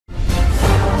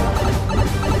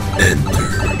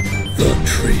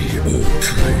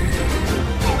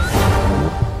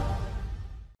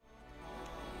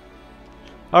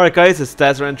Alright guys, it's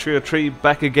Dazran303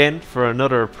 back again for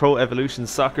another Pro Evolution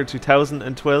Soccer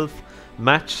 2012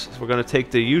 match. So we're going to take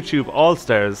the YouTube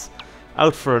All-Stars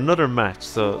out for another match.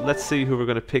 So let's see who we're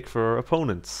going to pick for our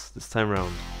opponents this time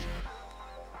around.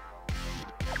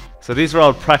 So these are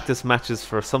all practice matches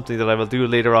for something that I will do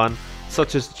later on,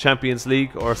 such as the Champions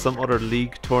League or some other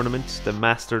league tournament, the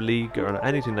Master League or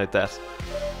anything like that.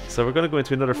 So we're going to go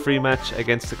into another free match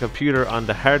against the computer on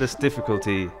the hardest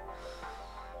difficulty.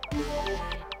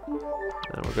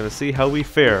 And we're going to see how we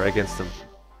fare against them.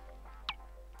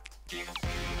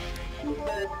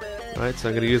 Alright, so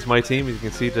I'm going to use my team. As you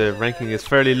can see, the ranking is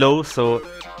fairly low, so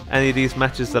any of these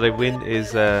matches that I win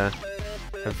is a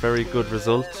very good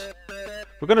result.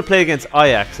 We're going to play against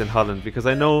AJAX in Holland, because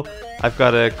I know I've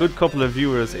got a good couple of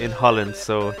viewers in Holland,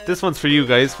 so this one's for you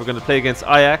guys. We're going to play against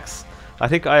AJAX. I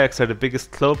think AJAX are the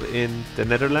biggest club in the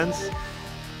Netherlands.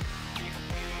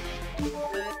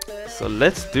 So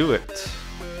let's do it.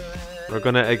 We're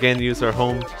gonna again use our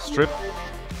home strip.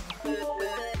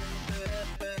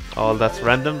 All that's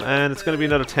random, and it's gonna be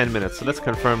another 10 minutes. So let's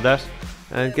confirm that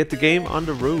and get the game on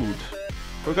the road.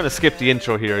 We're gonna skip the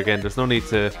intro here again. There's no need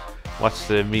to watch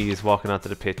the Mii's walking onto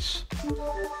the pitch.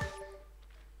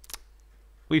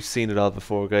 We've seen it all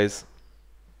before, guys.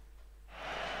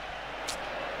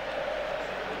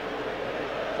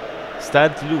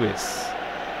 Stade Louis.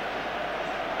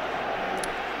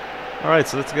 Alright,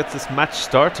 so let's get this match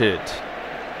started.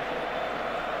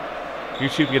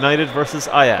 YouTube United versus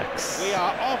AJAX. We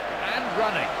are off and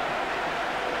running.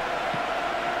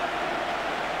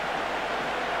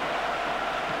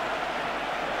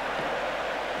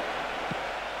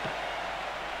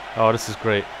 Oh, this is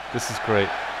great. This is great.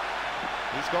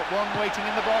 He's got one waiting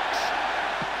in the box.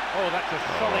 Oh, that's a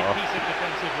solid piece of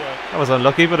defensive work. That was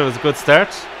unlucky, but it was a good start.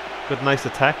 Good, nice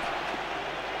attack.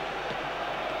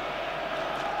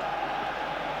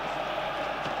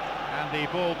 The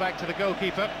ball back to the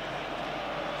goalkeeper.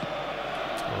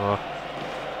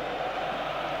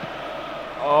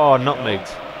 Oh,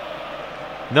 nutmegged.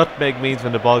 Nutmeg means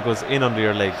when the ball goes in under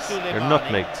your legs. You're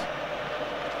nutmegged.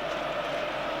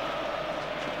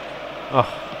 Oh,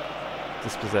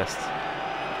 dispossessed.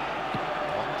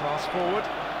 Long pass forward.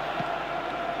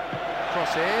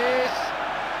 Crosses.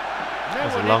 No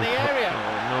one in the area. Oh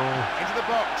no. Into the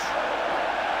box.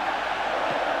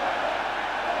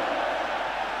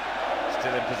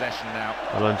 Still in possession now.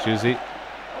 Well on, Juicy.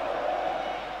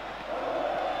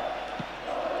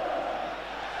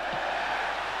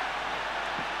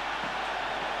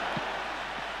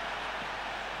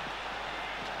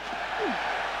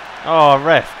 Oh,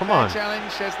 ref, come on.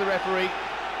 Challenge, says the referee.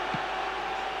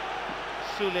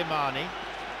 Suleimani.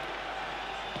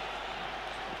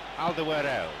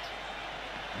 Alderweireld.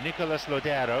 Nicolas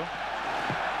Lodero.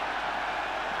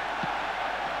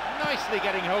 Nicely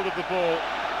getting hold of the ball.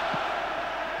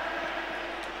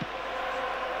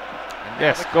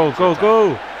 Yes, go, go,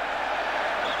 go!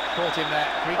 Caught him there.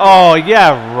 Oh,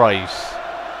 yeah, right.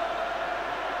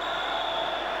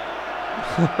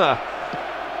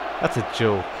 That's a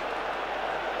joke.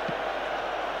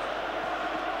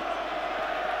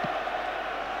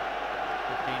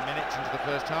 Into the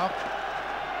first half.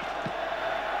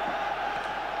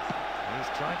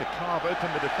 He's trying to carve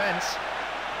open the defence.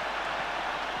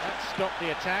 That stopped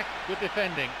the attack. Good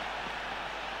defending.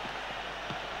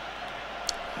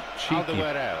 Cheeky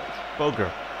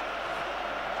bugger.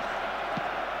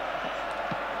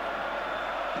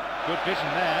 Good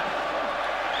vision there.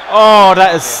 Oh,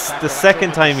 that is the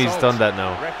second time he's done that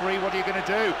now. Referee, what are you going to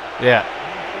do? Yeah.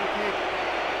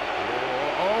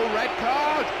 Oh, red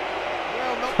card.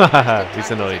 Well,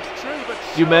 he's annoyed.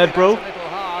 You mad, bro?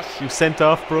 You sent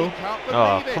off, bro?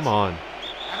 Oh, come on.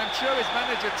 And I'm sure his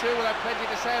manager too will have plenty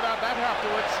to say about that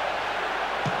afterwards.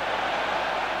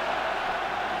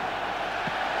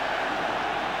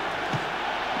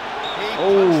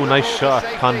 Oh, nice shot,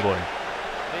 Convoy.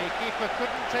 The keeper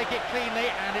couldn't take it cleanly,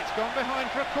 and it's gone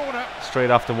behind for a corner. Straight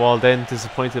off the wall then,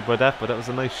 disappointed by that, but that was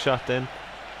a nice shot then.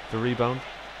 The rebound.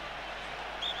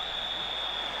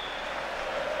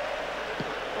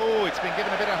 Oh, it's been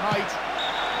given a bit of height.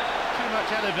 Too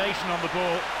much elevation on the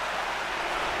ball.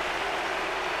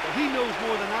 Well, he knows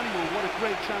more than anyone what a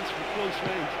great chance for close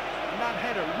range. And that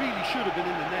header really should have been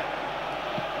in the net.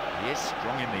 He is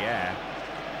strong in the air.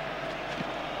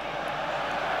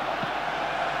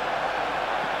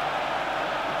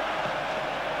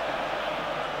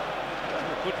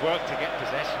 Good work to get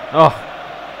possession. Oh.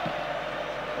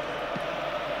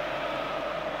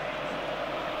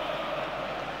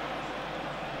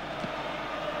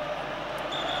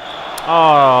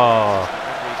 Oh.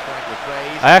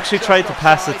 I actually just tried to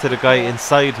pass it offside to the guy before.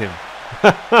 inside him.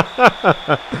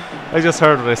 I just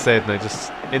heard what I said and I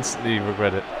just instantly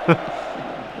regret it.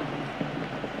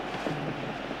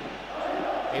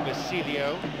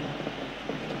 Imbecilio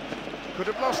could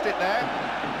have lost it there.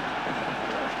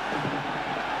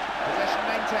 Possession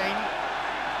maintained.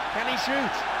 Can he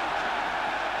shoot?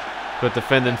 Good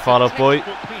defending, follow up, boy.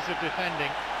 Textbook piece of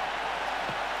defending.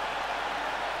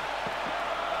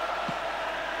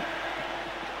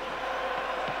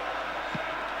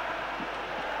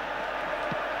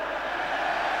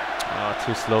 Oh,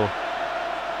 too slow.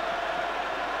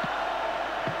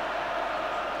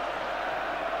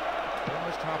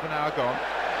 Almost half an hour gone.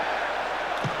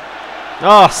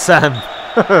 Oh, Sam.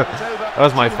 It's over. That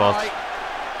was my Too fault. high.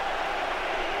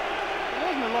 There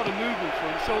wasn't a lot of movement for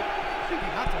him, so I think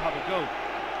he had to have a go.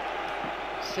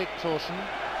 Sigthorsson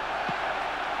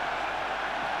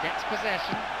gets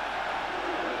possession.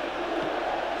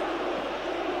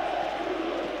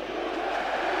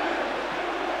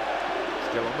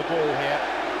 Still on the ball here.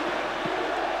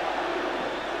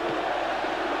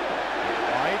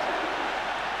 Wide.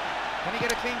 Can he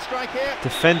get a clean strike here?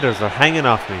 Defenders are hanging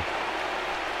off me.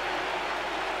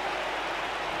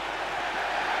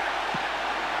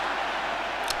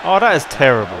 Oh, that is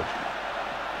terrible.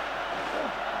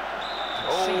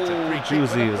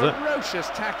 Juicy, is it? Ferocious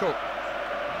tackle.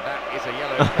 That is a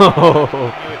yellow card. He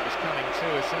knew it was coming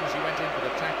too as soon as he went in for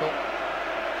the tackle.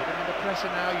 Putting under pressure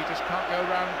now, you just can't go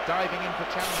around diving in for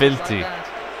challenges Filthy. like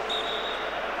that.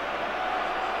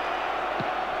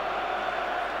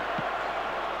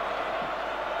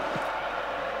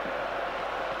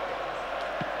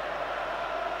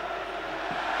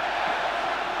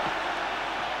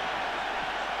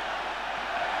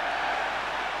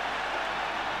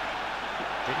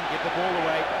 Didn't give the ball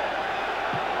away.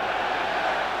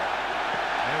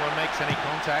 No one makes any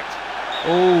contact.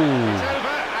 Oh, It's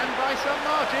over, and by some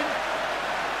margin.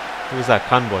 who was that?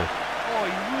 Convoy. Oh,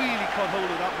 he really caught hold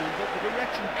of that one, but the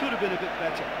direction could have been a bit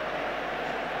better.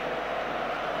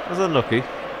 Was unlucky.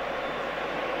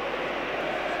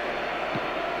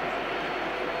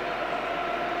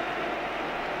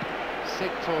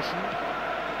 Sigthorsson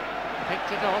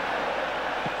picked it up.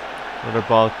 Another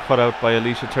ball cut out by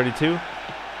Alicia 32.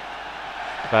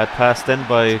 Bad pass then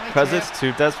by Krasic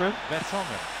to Desmond.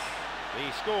 Vertonghen.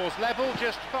 The score's level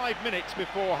just 5 minutes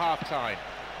before half-time.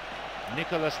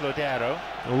 Nicolas Lodero.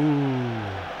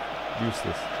 Ooh,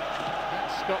 useless.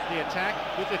 That's got the attack.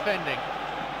 Good defending.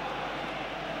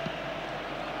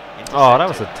 Oh, that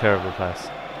was a terrible pass.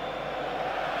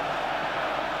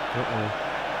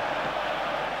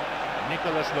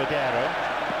 Nicolas Lodero.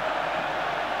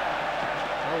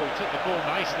 Oh, he took the ball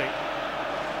nicely.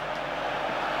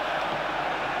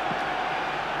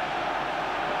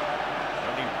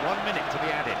 Only 1 minute to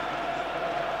be added.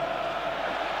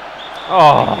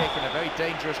 Oh, Kick in a very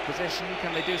dangerous position.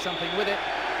 Can they do something with it?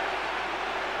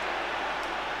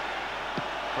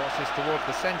 Crosses towards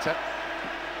the centre.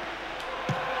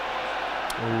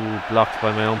 ooh, blocked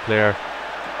by my own player.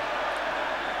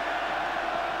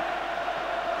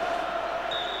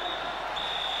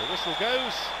 The whistle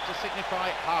goes to signify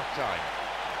half-time.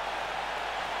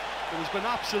 There has been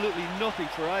absolutely nothing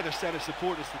for either set of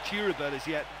supporters to cheer about as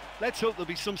yet. Let's hope there'll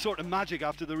be some sort of magic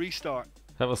after the restart.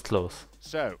 That was close.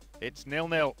 So, it's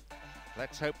 0-0.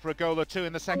 Let's hope for a goal or two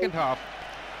in the second half.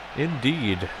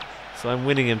 Indeed. So I'm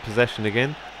winning in possession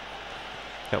again.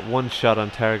 Got one shot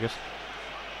on target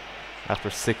after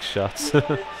 6 shots.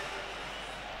 Alright,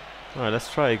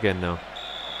 let's try again now.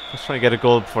 Let's try and get a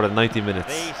goal before the 90 minutes.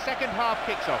 The second half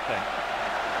kicks off then.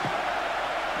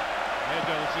 No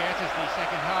goals yet as the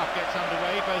second half gets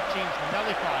underway. Both teams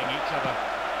nullifying each other.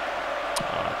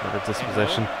 Oh, another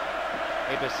dispossession.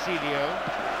 Imbecilio.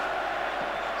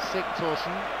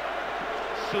 Sigthorsson.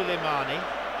 Suleimani.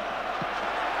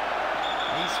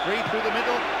 He's free through the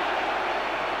middle.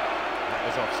 That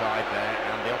was offside there,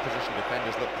 and the opposition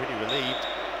defenders looked pretty relieved.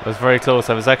 I was very close.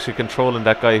 I was actually controlling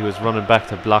that guy who was running back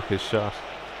to block his shot.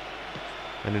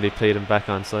 I nearly played him back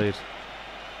onside.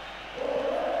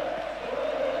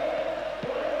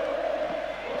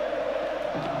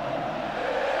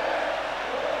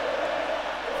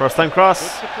 First time Good cross.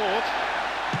 support.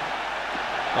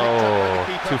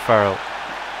 Oh, too far out.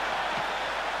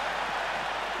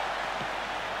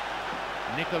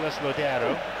 Nicolas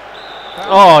Lodero.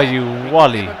 Oh, you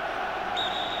wally.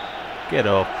 Get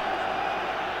up.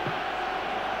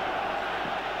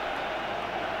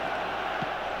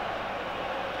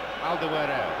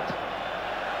 Alderweireld.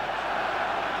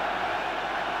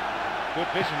 Good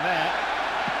vision there.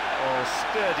 Oh,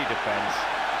 sturdy defence.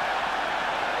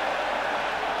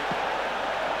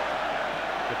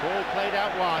 The ball played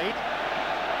out wide.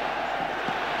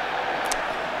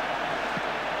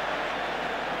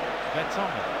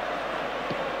 Vertonghen.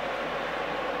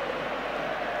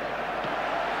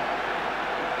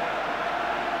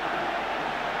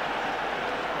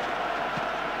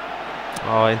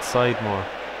 Oh, inside more.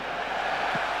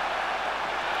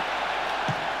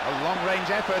 A long-range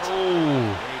effort. Oh.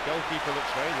 The goalkeeper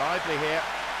looks very lively here.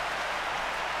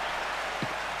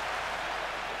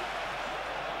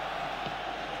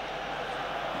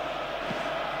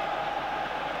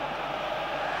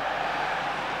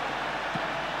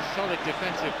 Solid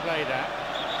defensive play that.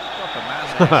 Got the man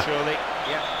there, surely.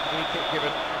 Yeah, free kick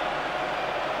given.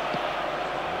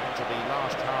 Into the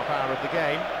last half hour of the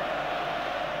game.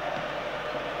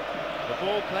 The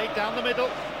ball played down the middle.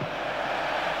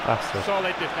 Bastard.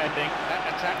 Solid defending. That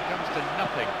attack comes to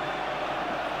nothing.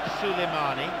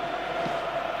 Suleimani.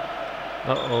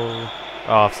 Uh-oh.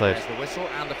 Oh, offside. There's the whistle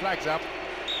and the flag's up.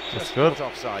 That's Just good.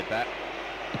 caught offside that.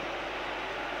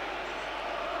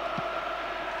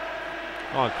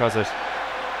 Oh, cross it.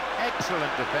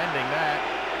 Excellent defending there.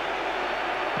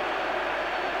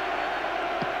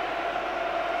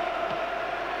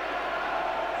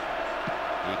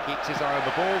 He keeps his eye on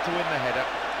the ball to win the header.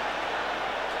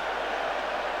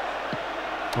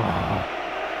 Oh.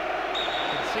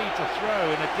 Concede to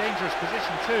throw in a dangerous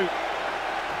position too.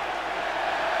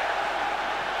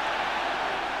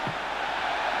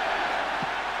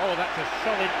 Oh, that's a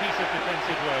solid piece of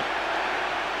defensive work.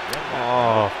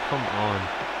 Oh, come on.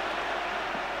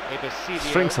 Ebesilio.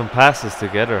 String some passes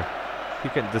together.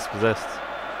 Keep getting dispossessed.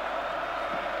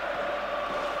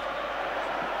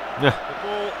 Yeah. The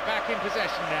ball back in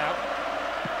possession now.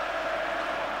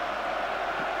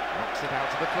 Knocks it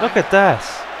out to the flank. Look at that.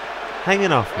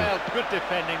 Hanging off me. Well, good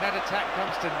defending. That attack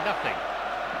comes to nothing.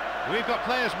 We've got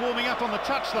players warming up on the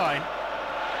touchline.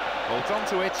 Holds on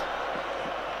to it.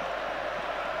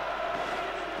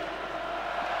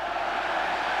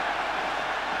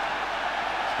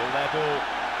 Still their ball.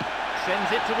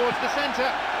 Sends it towards the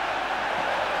centre.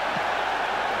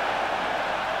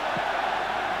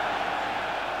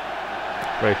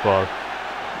 Great ball.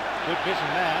 Good vision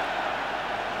there.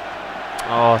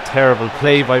 Oh, terrible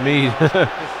play by me. 15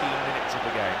 minutes of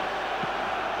the game.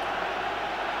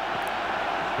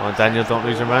 Oh, Daniel, don't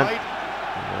lose your man. Wide.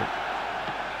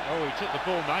 Oh, he took the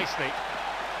ball nicely.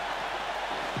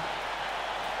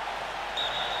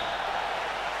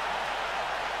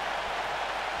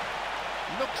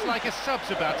 Looks like a sub's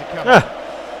about to come on.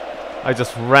 I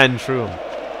just ran through him.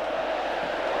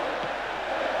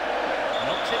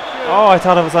 Knocks it through. Oh, I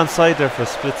thought I was onside there for a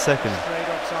split second. Straight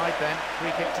offside then.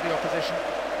 Free kick to the opposition.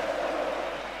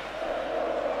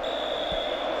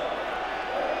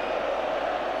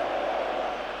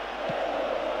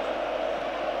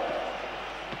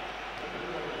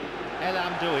 El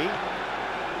Amdoui.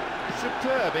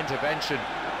 Superb intervention.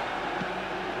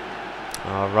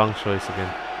 Oh, wrong choice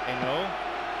again. Eno.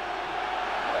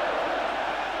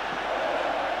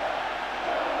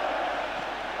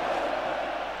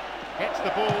 Gets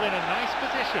the ball in a nice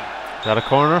position. Is that a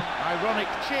corner? Ironic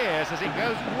cheers as it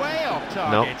goes way off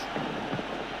target.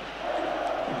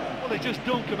 Well, they just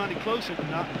don't come any closer than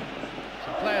that.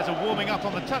 Some players are warming up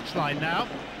on the touchline now.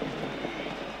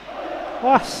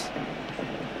 What?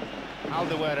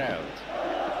 Alderweireld.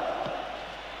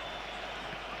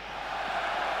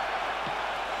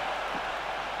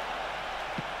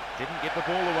 Didn't give the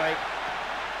ball away.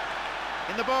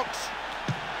 In the box.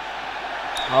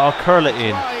 Oh, curl it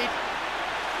in. Wide.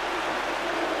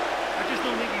 I just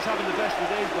don't think he's having the best of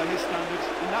days by his standards,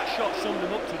 and that shot summed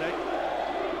him up today.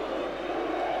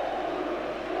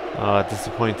 Oh,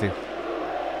 disappointing.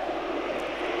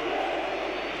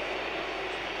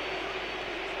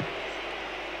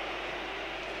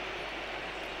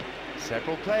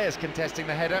 Several players contesting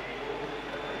the header.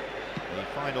 The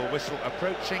final whistle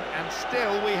approaching, and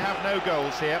still we have no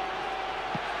goals here.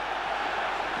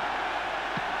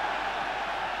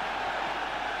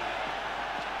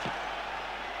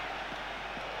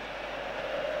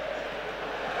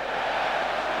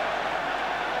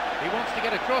 He wants to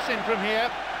get a cross in from here.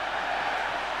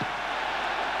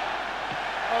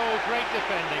 Oh, great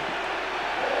defending.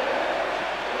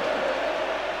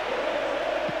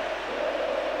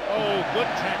 Oh, good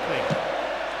tackling.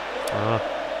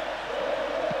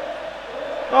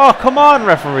 Oh, come on,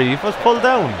 referee. He was pulled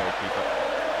down.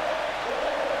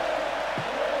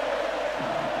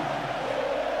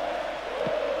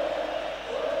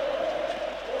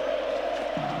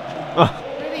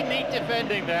 Really neat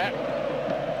defending there.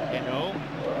 You know.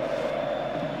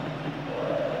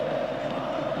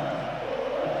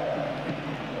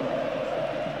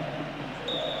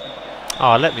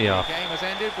 Oh, let me off. The game has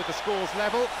ended with the scores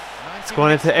level. It's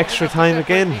going into extra time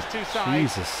again.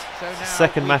 Jesus. So It's the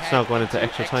second match now going into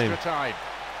extra time. 0-0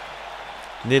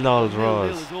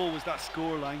 draws. 0-0 is always that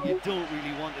scoreline you don't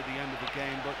really want at the end of the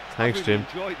game, but Thanks, I've really Jim.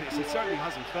 enjoyed this. It certainly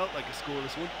hasn't felt like a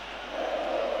scoreless one.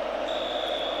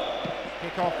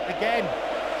 Kick off again.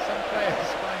 Some players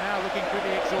by now looking pretty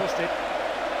exhausted.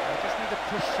 They just need to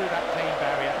push through that pain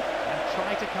barrier and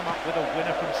try to come up with a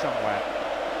winner from somewhere.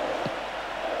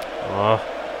 Oh.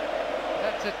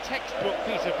 That's a textbook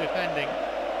piece of defending.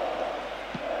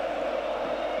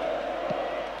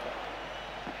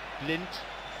 Blint.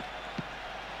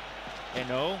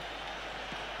 Eno.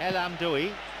 El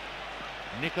Amdoui.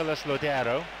 Nicolas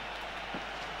Lodero.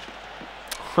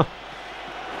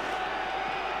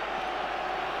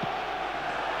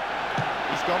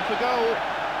 He's gone for goal.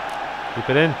 Keep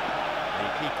it in.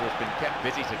 The keeper has been kept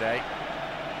busy today.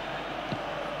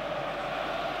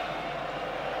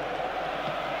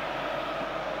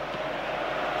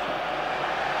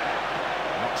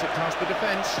 Knocks it past the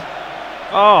defence.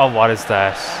 Oh, what is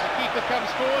that? And the keeper comes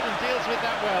forward and deals with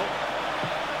that well.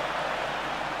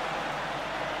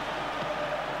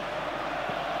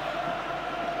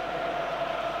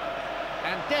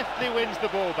 And deftly wins the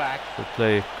ball back. Good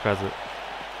play, Krasut.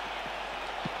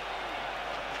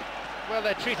 Well,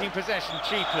 they're treating possession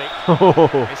cheaply. Oh.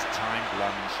 This timed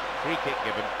lunge, free kick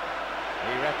given.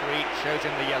 The referee shows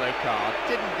him the yellow card.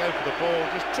 Didn't go for the ball,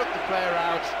 just took the player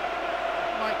out.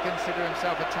 Might consider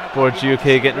himself a tad. Poor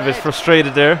GUK getting a bit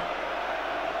frustrated there.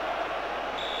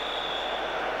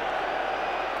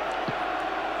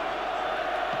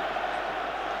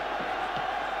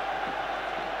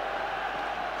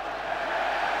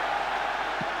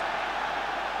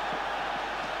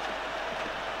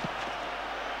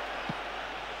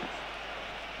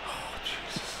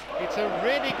 It's a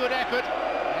really good effort,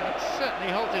 and it's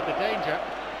certainly halted the danger.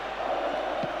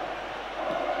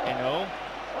 Eno.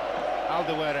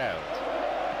 Alderweireld.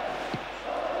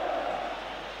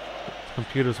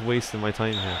 Computer's wasting my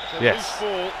time here. It's a Yes.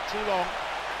 loose ball, too long.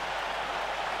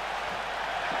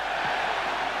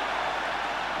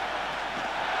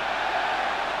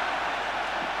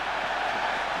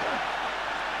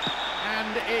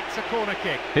 And it's a corner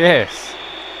kick. Yes.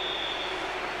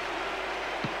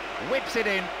 Whips it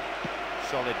in.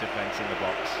 Solid defence in the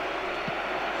box.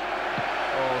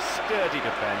 Oh, sturdy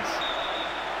defence.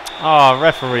 Oh,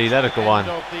 referee, let it go on.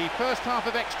 End of the first half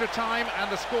of extra time,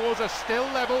 and the scores are still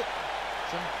level.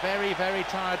 Some very, very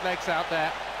tired legs out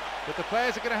there. But the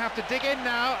players are going to have to dig in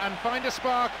now and find a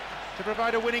spark to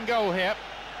provide a winning goal here.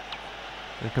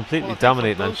 They're completely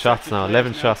dominating on shots now.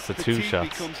 11 shots to 2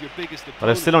 shots. But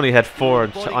I've still only had 4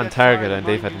 on target and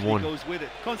they've had 1.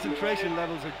 Concentration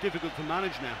levels are difficult to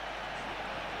manage now.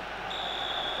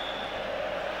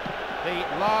 The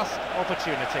last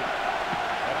opportunity.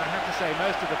 And I have to say,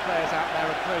 most of the players out there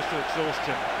are close to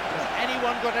exhaustion. Has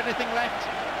anyone got anything left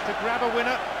to grab a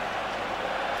winner?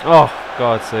 Oh,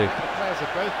 God's sake. The players of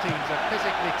both teams are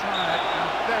physically tired and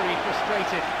very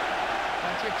frustrated.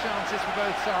 Plenty of chances for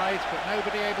both sides, but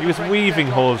nobody able He was to break weaving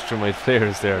the deadlock. holes through my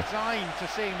players there. Resigned to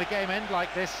seeing the game end like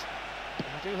this.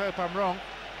 I do hope I'm wrong.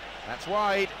 That's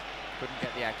wide. Couldn't get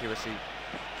the accuracy.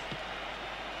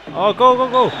 Oh, go, go,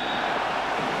 go.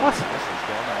 What? This is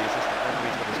gone, and the assistant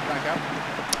referee's got his back up.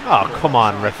 Oh, come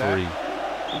on, referee.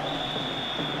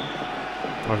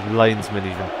 Or linesman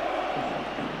even.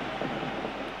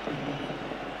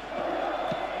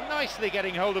 Nicely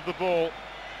getting hold of the ball.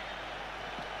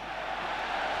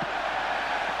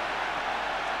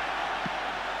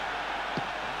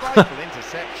 Vital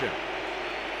interception.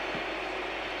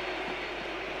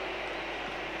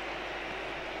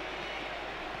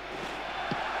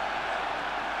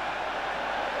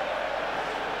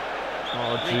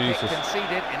 Oh, Free kick Jesus.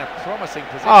 conceded in a promising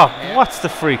position Oh, here. what's the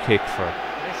free kick for?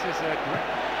 This is a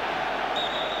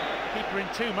keeper in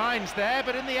two minds there,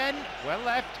 but in the end, well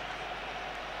left.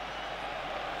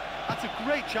 That's a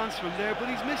great chance from there, but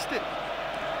he's missed it.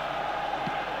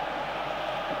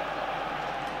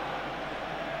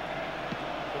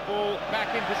 The ball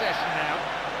back in possession now.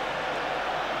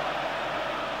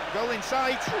 Goal in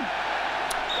sight.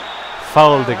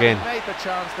 Fouled Well, again. having made the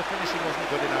chance, the finishing wasn't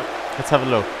good enough. Let's have a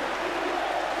look.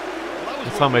 I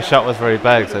thought my shot was very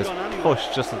bad because I was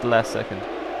pushed just at the last second.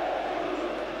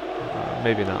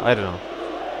 Maybe not, I don't know.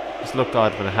 Just looked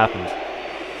odd when it happened.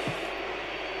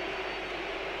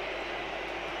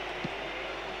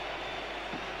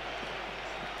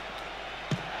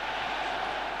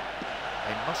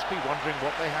 They must be wondering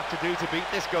what they have to do to beat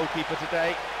this goalkeeper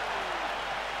today.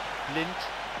 Lint.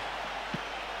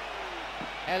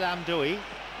 El Amdoui.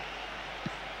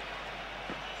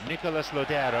 Nicolas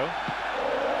Lodero.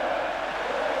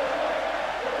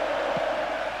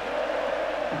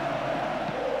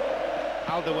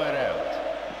 Alderweireld.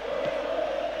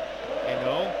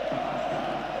 Eno.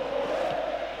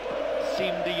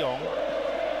 Siem de Jong.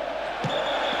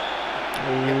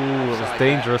 Ooh, it was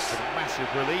dangerous. Massive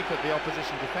relief at the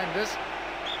opposition defenders.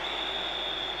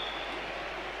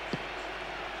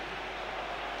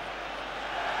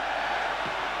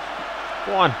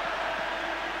 Go on.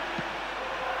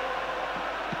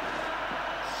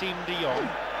 Siem de Jong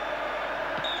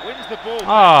wins the ball.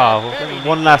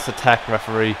 One last attack,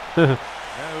 referee. No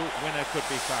winner could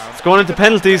be found. It's going into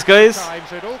penalties, guys.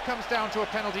 So it all comes down to a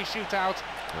penalty shootout,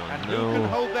 and no. who can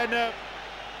hold their nerve?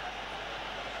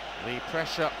 The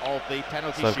pressure of the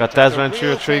penalty So I've shootout. got Dazran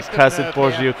Trio 3, Classic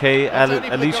Borgia UK,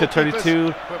 Alicia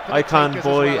 32, Icon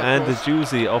Boy, and the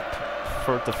Juicy up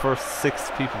for the first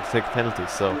 6 people to take a penalty.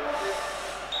 So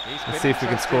let's see if we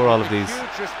can score all of these.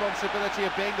 Huge responsibility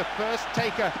of being the first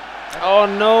taker. Oh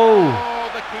no!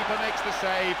 Oh, the keeper makes the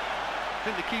save. I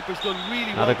think the keeper's done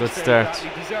really Not well. a good to save start. that. He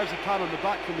deserves a pat on the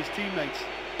back from his teammates.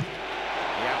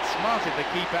 He outsmarted the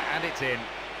keeper, and it's in.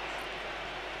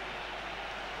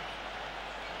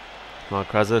 Come on,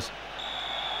 Krazit.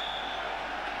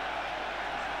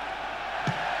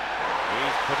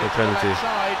 He's put it Good to penalty. the left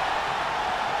side.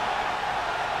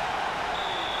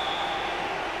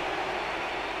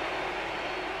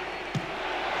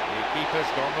 The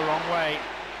keeper's gone the wrong way.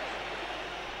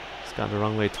 It's gone the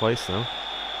wrong way twice now.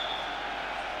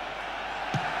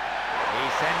 He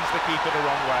sends the keeper the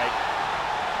wrong way.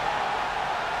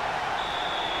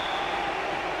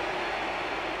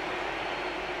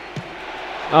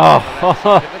 Oh!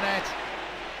 The net.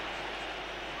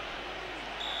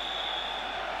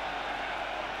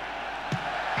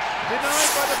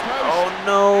 Denied by the post. Oh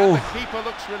no! And the keeper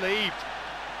looks relieved.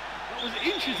 That was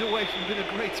inches away from being a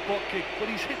great spot kick, but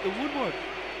he's hit the woodwork.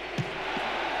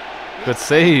 Good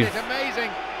save. It's amazing.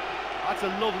 That's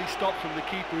a lovely stop from the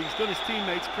keeper. He's done his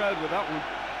teammates proud with that one.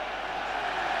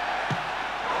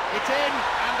 It's in,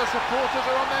 and the supporters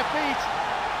are on their feet.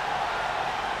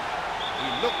 He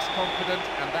looks confident,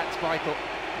 and that's vital.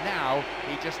 Now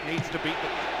he just needs to beat the...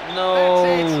 No!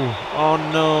 That's it. Oh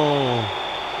no!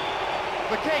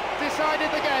 The kick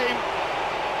decided the game.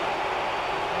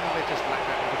 Well, they just lack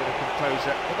that little bit of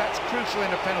composure, but that's crucial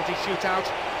in a penalty shootout.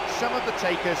 Some of the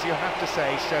takers, you have to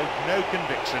say, showed no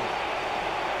conviction.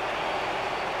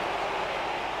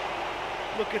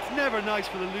 Look, it's never nice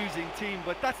for the losing team,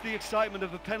 but that's the excitement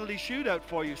of a penalty shootout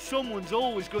for you. Someone's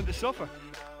always going to suffer.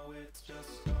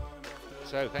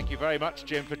 So thank you very much,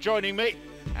 Jim, for joining me.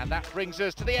 And that brings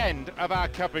us to the end of our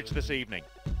coverage this evening.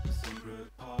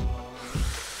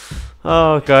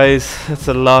 Oh, guys, it's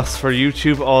a loss for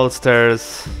YouTube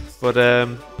All-Stars. But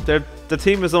the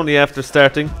team is only after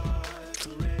starting.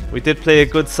 We did play a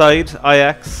good side,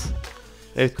 AJAX.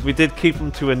 We did keep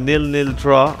them to a 0-0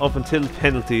 draw up until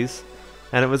penalties.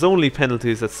 And it was only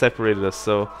penalties that separated us.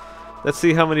 So let's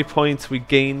see how many points we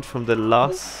gained from the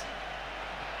loss.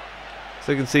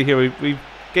 So you can see here we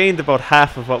gained about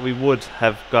half of what we would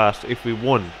have got if we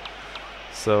won.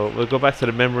 So we'll go back to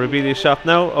the memorabilia shop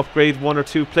now, upgrade 1 or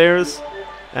 2 players,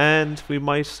 and we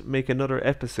might make another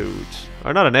episode.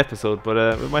 Or not an episode,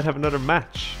 but we might have another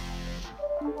match.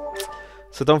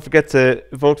 So don't forget to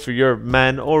vote for your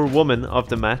man or woman of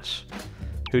the match.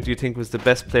 Who do you think was the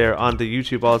best player on the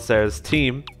YouTube All-Stars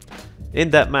team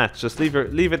in that match? Just leave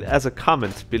it as a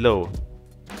comment below.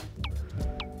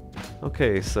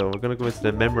 Okay, so we're gonna go into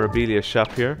the memorabilia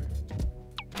shop here.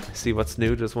 See what's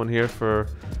new. There's one here for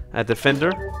a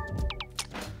defender.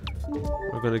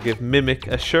 We're gonna give Mimic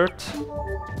a shirt.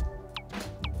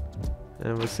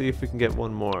 And we'll see if we can get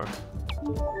one more.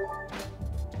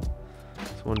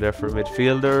 There's one there for a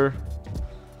midfielder.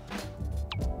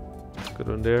 Good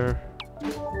one there.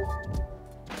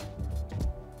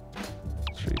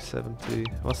 370.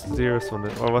 What's the dearest one?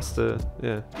 Or what's the...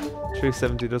 yeah.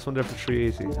 370. There's one there for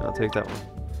 380. I'll take that one.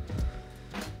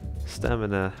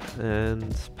 Stamina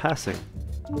and passing.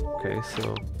 Okay,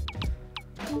 so...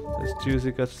 Does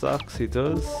Juicy got socks? He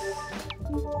does.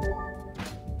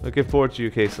 I'll give Borgia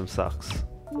UK some socks.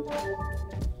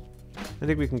 I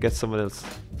think we can get someone else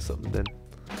something then.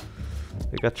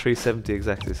 They got 370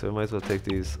 exactly, so we might as well take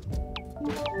these.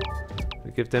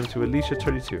 We give them to Alicia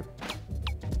 32.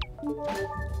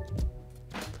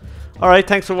 Alright,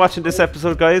 thanks for watching this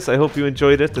episode, guys. I hope you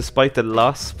enjoyed it despite the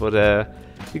loss, but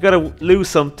you gotta lose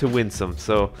some to win some.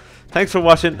 So thanks for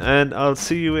watching, and I'll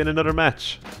see you in another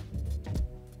match.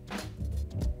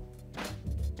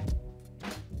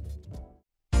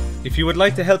 If you would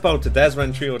like to help out the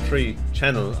Dazran 303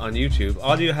 channel on YouTube,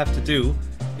 all you have to do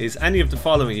is any of the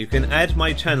following. You can add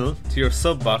my channel to your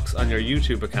sub box on your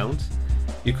YouTube account.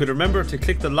 You could remember to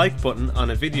click the like button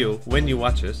on a video when you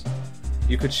watch it.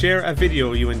 you could share a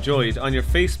video you enjoyed on your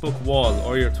Facebook wall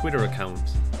or your Twitter account.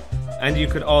 And you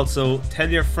could also tell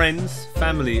your friends,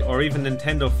 family, or even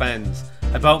Nintendo fans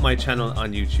about my channel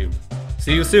on YouTube.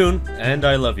 See you soon, and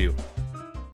I love you.